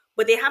reap,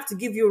 but they have to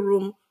give you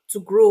room to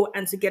grow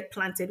and to get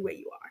planted where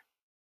you are.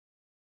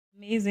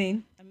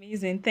 Amazing.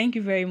 Amazing. Thank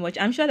you very much.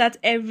 I'm sure that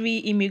every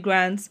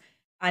immigrant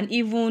and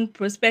even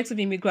prospective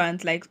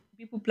immigrant, like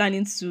people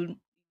planning to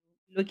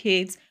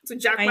locate, To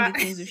find jackpot. the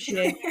things we've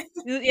shared.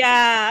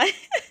 Yeah.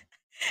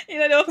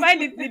 They'll find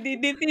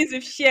the things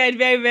we've shared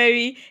very,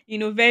 very,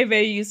 very,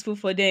 very useful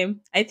for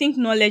them. I think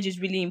knowledge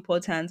is really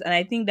important. And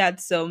I think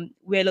that's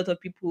where a lot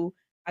of people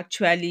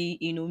actually,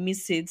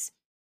 miss it.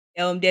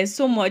 There's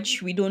so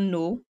much we don't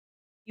know,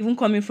 even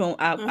coming from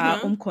our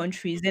Mm-hmm. home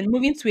countries, then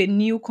moving to a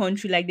new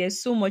country, like there's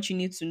so much you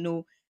need to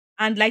know.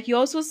 And like you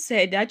also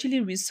said, there are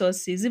actually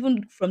resources,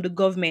 even from the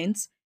government,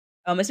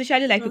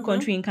 especially like a Mm-hmm.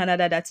 country in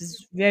Canada that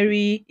is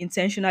very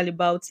intentional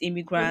about Mm-hmm.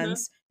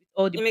 immigrants, with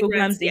all the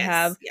programs Immigrants, they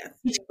have. yes,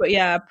 yes.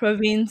 Yeah,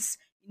 province,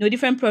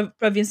 different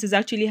provinces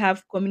actually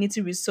have community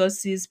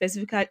resources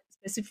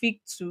specific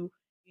to,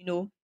 you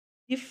know,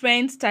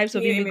 different types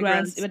of New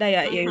immigrants, immigrants. whether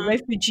you're a Mm-hmm.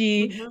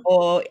 refugee Mm-hmm.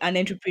 or an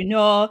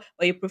entrepreneur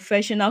or a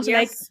professional. So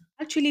like Yes.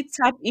 actually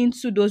tap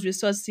into those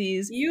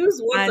resources Use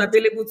what's and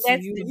available to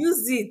get you. the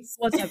Use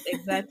what's it. up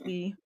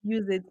exactly.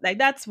 Use it. Like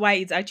that's why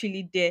it's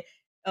actually there.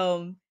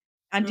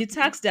 And the Mhm.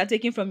 tax they're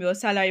taking from your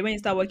salary when you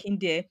start working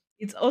there,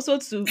 it's also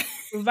to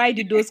provide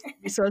you those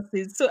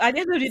resources. So at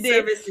the end of the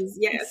day, Services, it's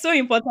yes. so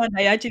important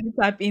that you actually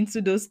tap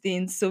into those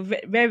things. So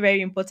very,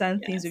 very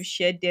important things we've Yes.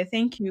 shared there.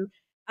 Thank you.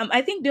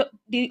 I think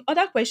the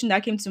other question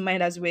that came to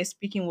mind as we were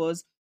speaking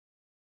was,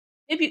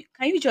 maybe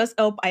can you just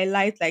help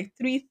highlight like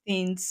three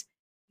things,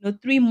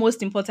 three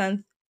most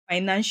important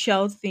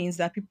financial things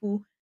that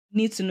people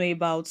need to know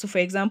about. So for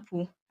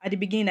example, at the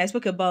beginning I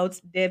spoke about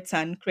debt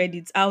and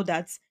credit, how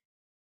that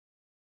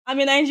I'm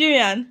a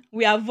Nigerian,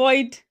 we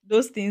avoid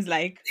those things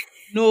like,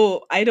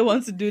 no, I don't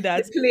want to do The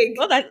that. plague.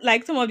 Not that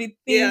like some of the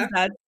things Yeah.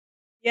 that,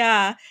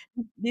 yeah,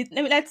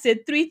 let's say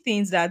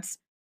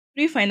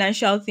three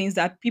financial things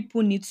that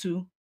people need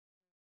to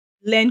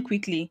learn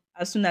quickly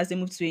as soon as they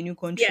move to a new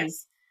country.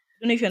 Yes.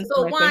 I don't know if you understand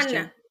So my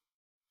question. one,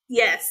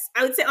 yes,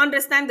 I would say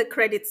understand the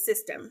credit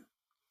system,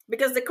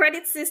 because the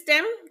credit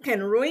system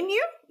can ruin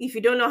you if you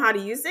don't know how to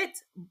use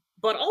it,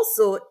 but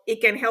also it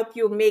can help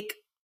you make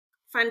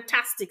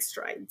fantastic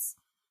strides.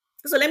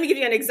 So let me give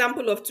you an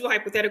example of two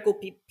hypothetical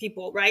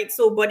people, right?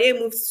 So Bode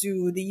moves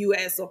to the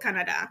US or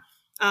Canada.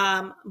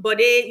 Bode,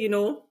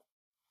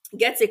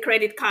 gets a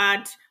credit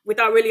card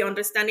without really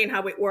understanding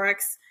how it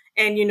works.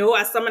 And,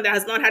 as someone that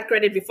has not had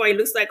credit before, it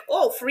looks like,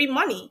 oh, free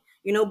money,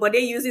 but they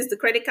uses the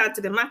credit card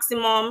to the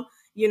maximum,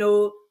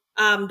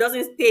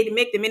 doesn't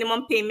make the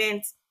minimum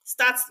payment,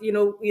 starts,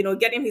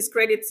 getting his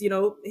credits,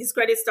 his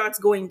credit starts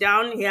going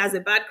down. He has a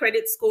bad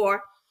credit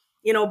score,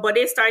 but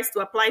he starts to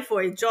apply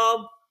for a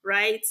job,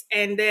 right?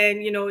 And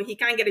then, he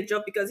can't get a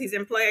job because his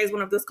employer is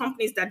one of those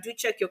companies that do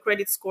check your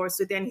credit score.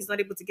 So then he's not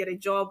able to get a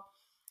job.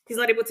 He's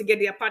not able to get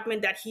the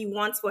apartment that he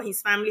wants for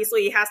his family. So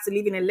he has to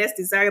live in a less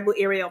desirable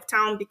area of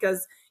town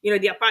because,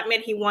 the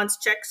apartment he wants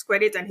checks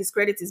credit and his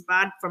credit is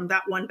bad from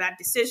that one bad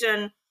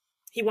decision.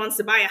 He wants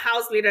to buy a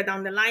house later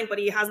down the line, but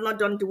he has not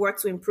done the work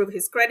to improve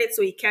his credit.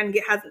 So he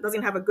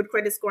doesn't have a good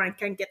credit score and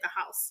can't get the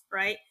house,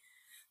 right?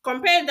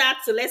 Compare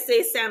that to, let's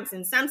say,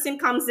 Samson. Samson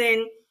comes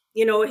in,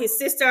 his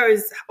sister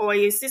or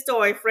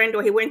a friend,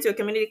 or he went to a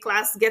community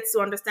class, gets to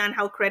understand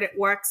how credit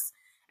works.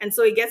 And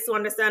so he gets to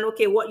understand,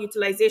 okay, what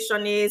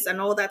utilization is and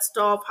all that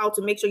stuff, how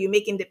to make sure you're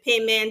making the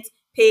payment,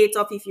 pay it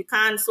off if you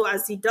can. So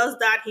as he does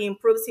that, he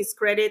improves his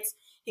credit.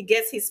 He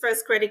gets his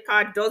first credit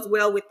card, does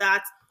well with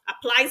that,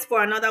 applies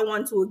for another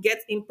one to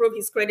improve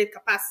his credit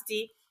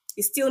capacity.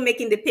 He's still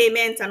making the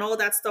payments and all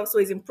that stuff. So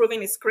he's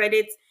improving his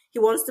credit. He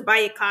wants to buy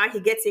a car. He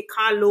gets a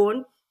car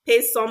loan,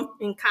 pays some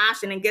in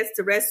cash, and then gets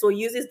the rest. So he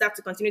uses that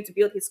to continue to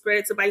build his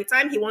credit. So by the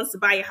time he wants to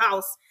buy a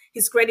house,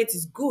 his credit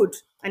is good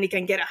and he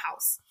can get a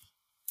house.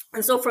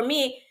 And so for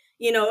me,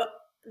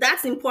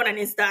 that's important,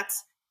 is that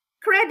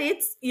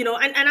credit,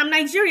 and I'm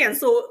Nigerian.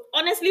 So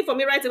honestly, for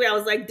me right away, I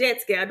was like,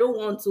 debt, I don't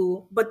want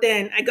to. But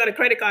then I got a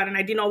credit card and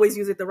I didn't always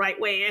use it the right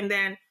way. And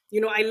then,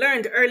 I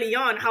learned early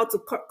on how to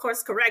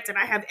course correct, and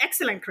I have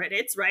excellent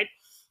credits, right?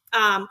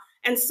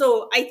 And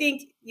so I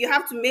think you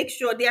have to make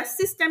sure there are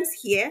systems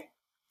here.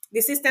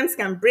 The systems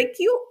can break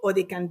you or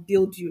they can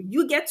build you.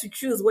 You get to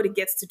choose what it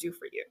gets to do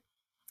for you.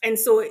 And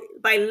so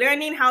by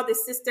learning how the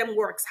system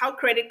works, how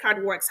credit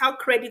card works, how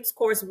credit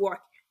scores work,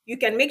 you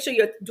can make sure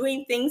you're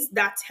doing things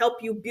that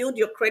help you build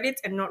your credit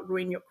and not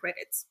ruin your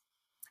credit.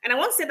 And I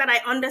want to say that I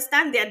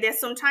understand that there's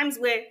some times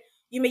where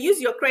you may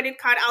use your credit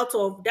card out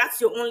of,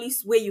 that's your only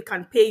way you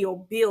can pay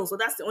your bills, or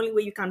that's the only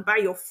way you can buy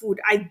your food.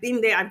 I've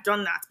been there, I've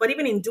done that. But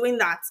even in doing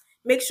that,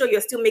 make sure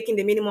you're still making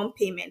the minimum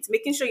payment,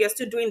 making sure you're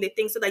still doing the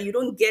things so that you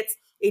don't get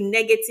a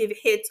negative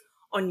hit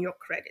on your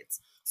credit.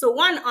 So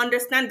one,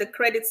 understand the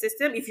credit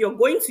system if you're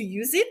going to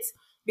use it,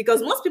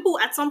 because most people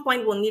at some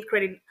point will need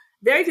credit.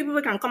 Very few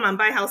people can come and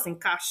buy a house in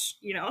cash,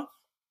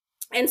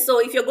 And so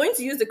if you're going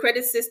to use the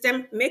credit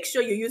system, make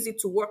sure you use it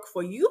to work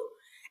for you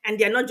and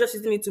they're not just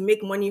using it to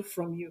make money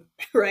from you,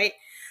 right?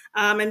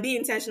 And be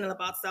intentional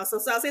about stuff. So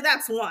I'll say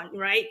that's one,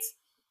 right?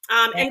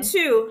 Yeah. And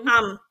two,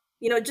 Mhm.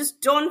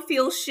 just don't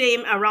feel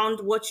shame around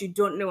what you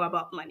don't know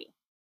about money,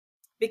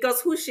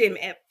 because who shame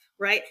F,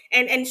 right?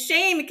 And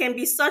shame can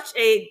be such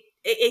a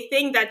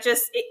thing that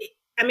just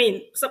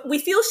so we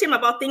feel shame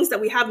about things that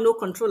we have no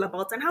control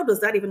about, and how does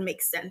that even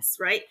make sense,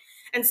 right?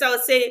 And so I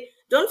would say,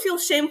 don't feel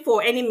shame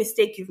for any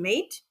mistake you've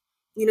made.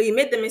 You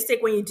made the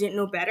mistake when you didn't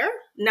know better.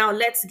 Now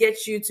let's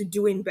get you to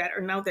doing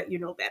better now that you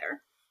know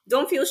better.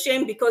 Don't feel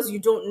shame because you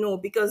don't know,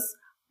 because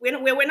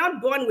we're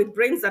not born with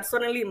brains that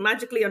suddenly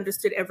magically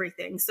understood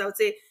everything. So I would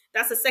say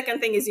that's the second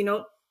thing is,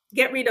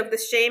 get rid of the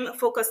shame,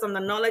 focus on the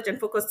knowledge, and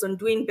focus on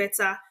doing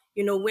better,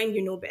 when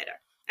you know better.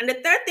 And the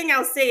third thing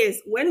I'll say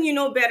is, when you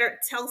know better,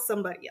 tell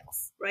somebody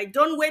else, right?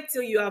 Don't wait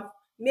till you have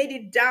made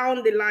it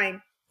down the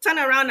line. Turn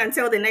around and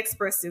tell the next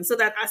person, so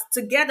that as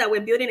together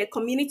we're building a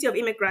community of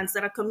immigrants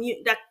that are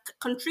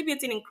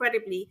contributing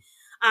incredibly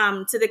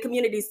to the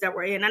communities that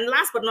we're in. And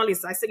last but not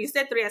least, you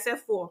said three, I said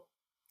four.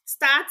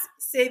 Start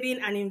saving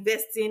and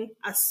investing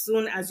as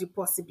soon as you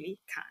possibly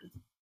can.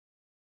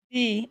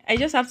 See, I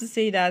just have to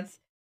say that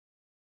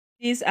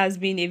this has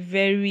been a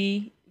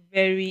very,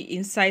 very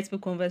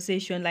insightful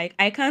conversation. Like,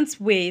 I can't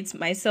wait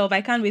myself.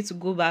 I can't wait to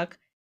go back,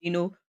 you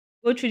know,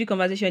 go through the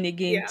conversation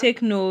again, Yeah.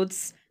 take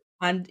notes,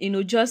 and,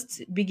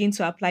 just begin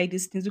to apply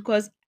these things,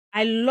 because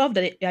I love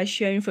that you are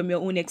sharing from your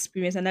own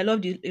experience, and I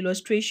love the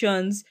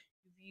illustrations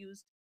you've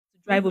used to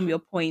drive home Hmm. your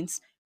points.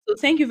 So,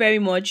 thank you very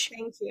much.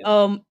 Thank you.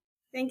 Um,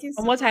 Thank you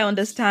from so what I much. Thank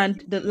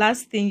understand, you. the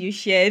last thing you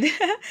shared,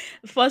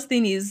 the first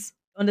thing is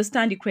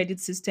understand the credit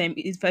system.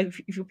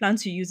 If you plan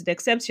to use it,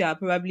 except you are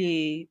probably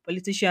a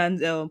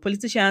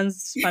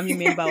politician's family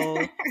member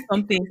or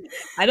something.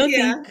 I don't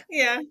Yeah. think,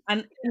 Yeah.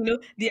 and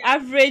the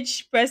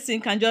average person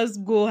can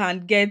just go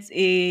and get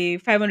a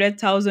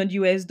 500,000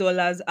 US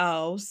dollars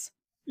house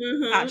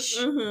Mm-hmm. cash.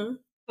 Mm-hmm.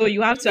 So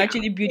you have to Yeah.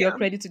 actually build your Yeah.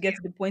 credit to get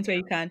to the point where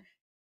you can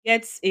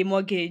get a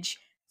mortgage.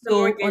 The So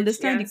mortgage.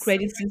 understand the Yes.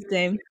 credit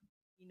system,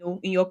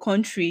 in your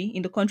country,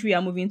 in the country you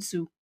are moving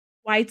to,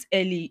 quite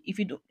early. If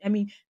you don't, I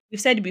mean,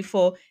 we've said it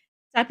before,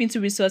 tap into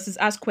resources,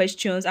 ask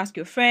questions, ask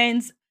your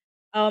friends.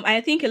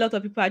 I think a lot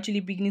of people are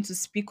actually beginning to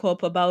speak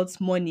up about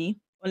money,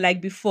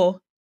 unlike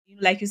before.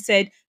 Like you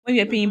said, when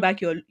you're paying Mm-hmm.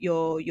 back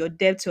your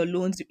debts, your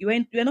loans, you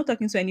were not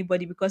talking to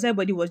anybody because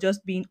everybody was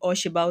just being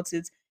hush about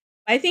it.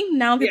 I think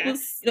now people,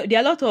 Yes. there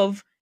are a lot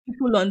of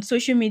people on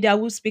social media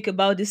who speak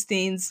about these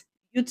things,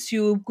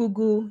 YouTube,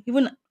 Google,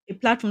 even a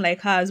platform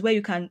like ours where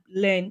you can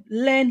learn.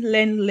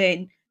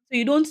 So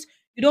you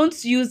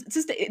don't use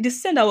the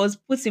system that was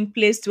put in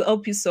place to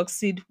help you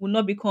succeed will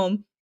not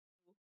become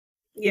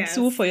a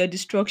tool Yes. for your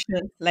destruction,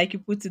 like you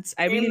put it.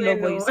 I really Amen. love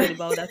what you No. said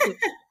about that. So,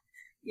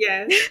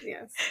 Yes.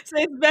 Yes. so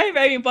it's very,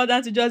 very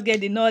important to just get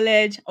the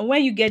knowledge. And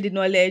when you get the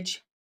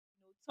knowledge,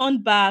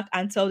 turn back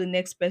and tell the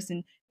next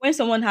person. When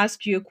someone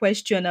asks you a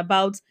question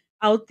about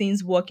how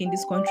things work in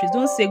these countries,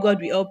 don't say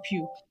God will help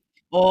you.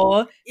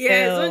 Or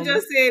Yes. Don't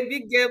just say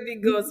big girl,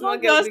 big girl, small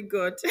don't girl, just big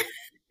God.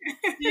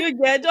 you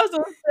get just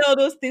don't say all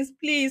those things,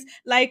 please.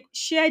 Like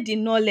share the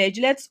knowledge.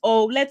 Let's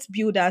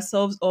build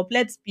ourselves up.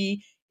 Let's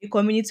be a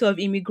community of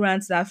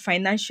immigrants that are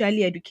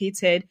financially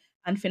educated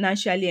and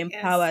financially Yes.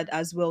 empowered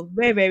as well.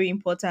 Very, very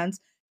important.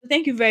 So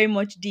thank you very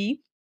much,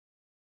 Dee.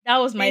 That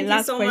was my Thank you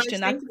last so much.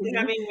 question Thank you for actually.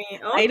 having me.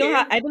 Okay.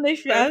 I don't know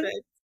if you have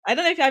Perfect. I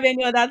don't know if you have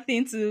any other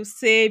thing to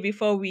say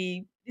before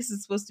we this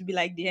is supposed to be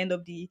like the end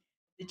of the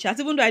chat,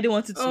 even though I don't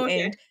want it to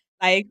Okay. end.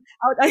 Like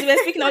as you were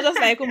speaking, I was just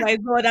like, oh my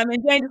god, I'm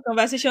enjoying this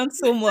conversation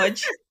so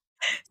much.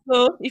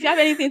 So if you have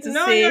anything to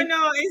No, no, say,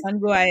 no.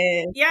 and go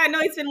ahead. Yeah, no,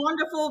 it's been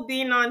wonderful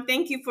being on.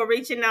 Thank you for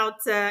reaching out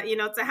to,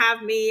 to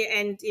have me.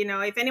 And,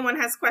 if anyone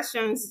has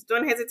questions,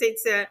 don't hesitate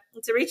to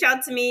reach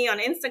out to me on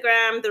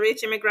Instagram, The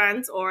Rich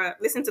Immigrant, or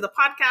listen to the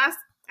podcast.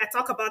 I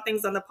talk about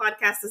things on the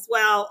podcast as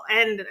well.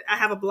 And I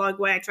have a blog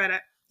where I try to,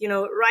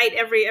 write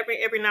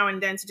every now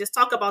and then to just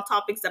talk about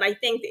topics that I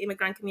think the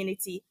immigrant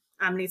community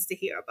needs to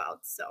hear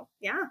about. So,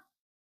 yeah.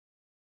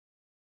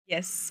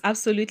 Yes,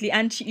 absolutely.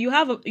 And you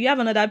have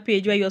another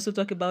page where you also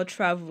talk about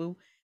travel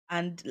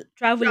and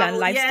Travel. Yes. So,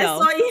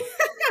 lifestyle.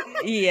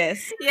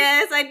 Yes.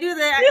 yes, I do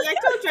that. I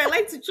told you I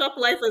like to chop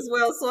life as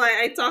well. So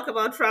I talk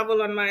about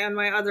travel on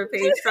my other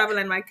page, travel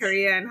and my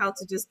career, and how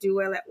to just do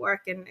well at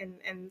work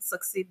and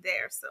succeed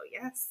there. So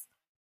yes,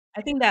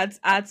 I think that's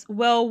at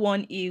Well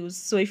One Eels.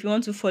 So if you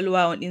want to follow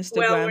her on well,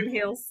 Instagram, one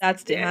hills.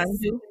 that's the Yes,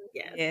 handle.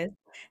 yes, Yes.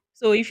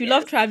 So if you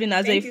love yes. traveling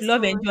as well, Thank if you you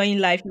love so much. enjoying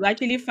life, you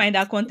actually find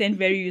her content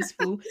very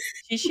useful.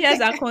 She shares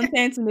her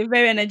content in a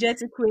very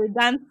energetic way,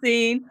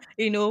 dancing,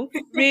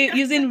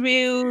 using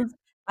reels,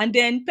 and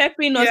then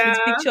peppering us with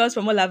Yeah, pictures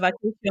from all our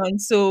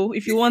vacations. So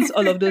if you want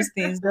all of those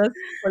things, just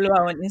follow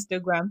her on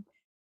Instagram.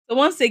 So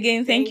once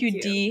again, thank you,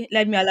 thank you, Dee.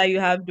 Let me allow you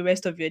have the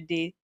rest of your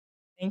day.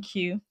 Thank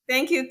you.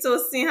 thank you,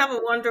 Tosin. Have a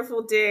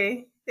wonderful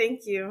day.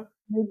 Thank you.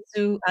 You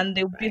too, and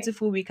a Bye.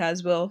 beautiful week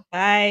as well.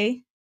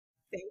 Bye.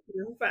 Thank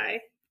you.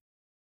 Bye.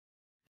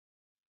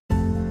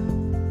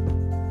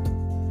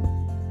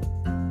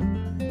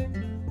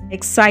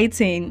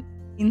 Exciting,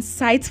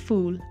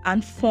 insightful,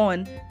 and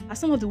fun are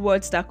some of the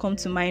words that come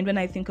to mind when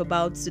I think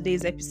about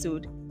today's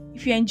episode.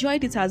 If you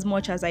enjoyed it as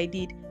much as I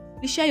did,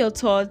 please share your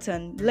thoughts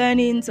and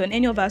learnings on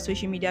any of our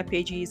social media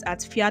pages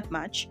at Fiat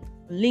Match,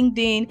 on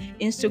LinkedIn,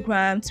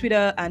 Instagram,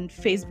 Twitter, and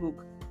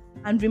Facebook.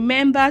 And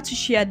remember to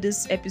share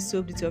this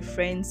episode with your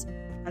friends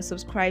and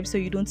subscribe so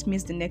you don't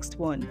miss the next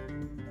one.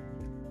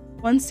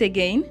 Once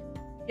again,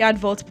 Fiat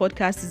Vault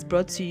Podcast is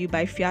brought to you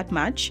by Fiat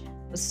Match,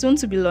 a soon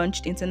to be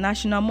launched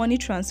international money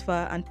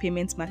transfer and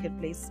payments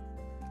marketplace.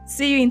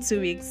 See you in 2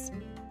 weeks.